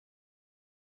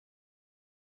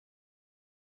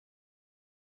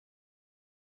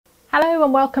Hello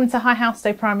and welcome to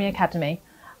Halstow Primary Academy.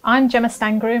 I'm Gemma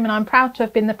Stangroom and I'm proud to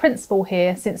have been the principal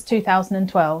here since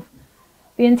 2012.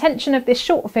 The intention of this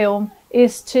short film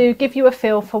is to give you a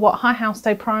feel for what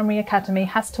Halstow Primary Academy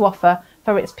has to offer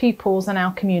for its pupils and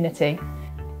our community.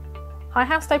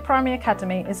 Halstow Primary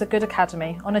Academy is a good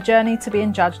academy on a journey to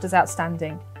being judged as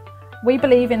outstanding. We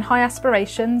believe in high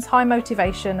aspirations, high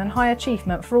motivation and high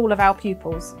achievement for all of our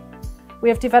pupils. We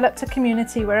have developed a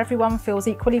community where everyone feels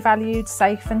equally valued,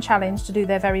 safe and challenged to do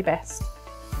their very best.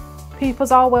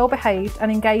 Pupils are well behaved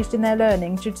and engaged in their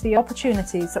learning due to the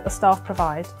opportunities that the staff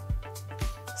provide.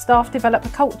 Staff develop a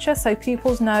culture so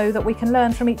pupils know that we can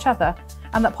learn from each other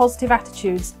and that positive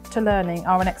attitudes to learning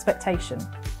are an expectation.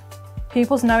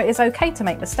 Pupils know it is okay to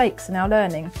make mistakes in our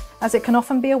learning, as it can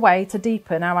often be a way to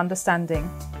deepen our understanding.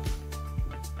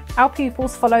 Our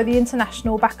pupils follow the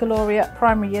International Baccalaureate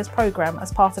Primary Years programme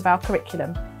as part of our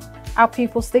curriculum. Our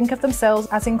pupils think of themselves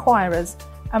as inquirers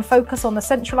and focus on the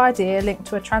central idea linked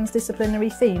to a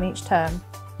transdisciplinary theme each term.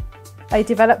 They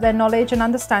develop their knowledge and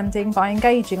understanding by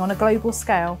engaging on a global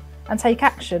scale and take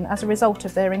action as a result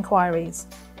of their inquiries.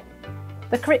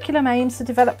 The curriculum aims to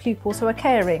develop pupils who are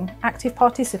caring, active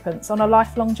participants on a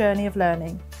lifelong journey of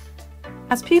learning.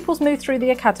 As pupils move through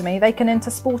the academy, they can enter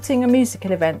sporting and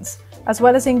musical events, as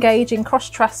well as engage in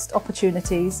cross-trust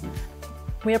opportunities.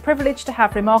 We are privileged to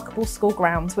have remarkable school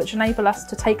grounds which enable us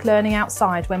to take learning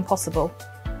outside when possible.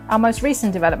 Our most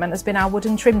recent development has been our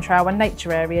wooden trim trail and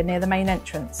nature area near the main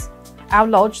entrance. Our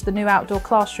lodge, the new outdoor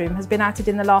classroom, has been added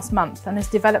in the last month and has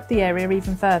developed the area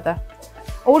even further.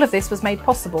 All of this was made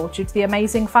possible due to the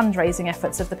amazing fundraising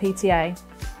efforts of the PTA.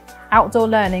 Outdoor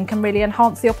learning can really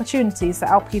enhance the opportunities that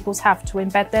our pupils have to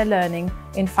embed their learning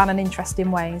in fun and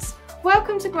interesting ways.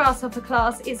 Welcome to Grasshopper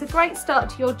Class. It's a great start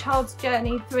to your child's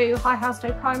journey through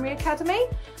Halstow Primary Academy.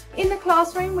 In the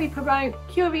classroom we promote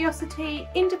curiosity,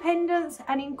 independence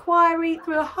and inquiry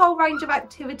through a whole range of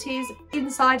activities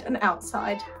inside and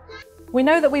outside. We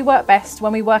know that we work best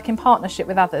when we work in partnership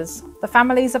with others. The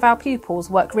families of our pupils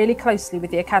work really closely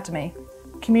with the academy.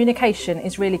 Communication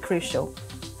is really crucial.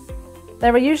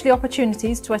 There are usually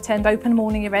opportunities to attend open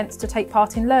morning events to take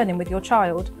part in learning with your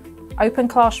child. Open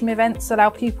classroom events allow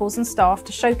pupils and staff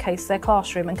to showcase their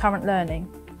classroom and current learning.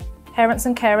 Parents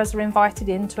and carers are invited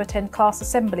in to attend class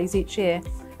assemblies each year,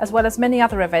 as well as many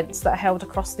other events that are held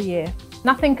across the year.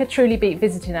 Nothing could truly beat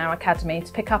visiting our academy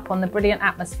to pick up on the brilliant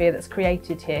atmosphere that's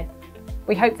created here.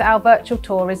 We hope that our virtual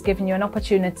tour has given you an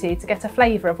opportunity to get a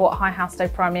flavour of what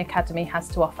Halstow Primary Academy has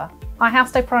to offer.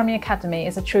 Halstow Primary Academy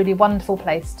is a truly wonderful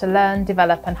place to learn,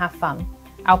 develop and have fun.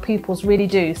 Our pupils really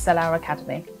do sell our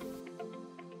academy.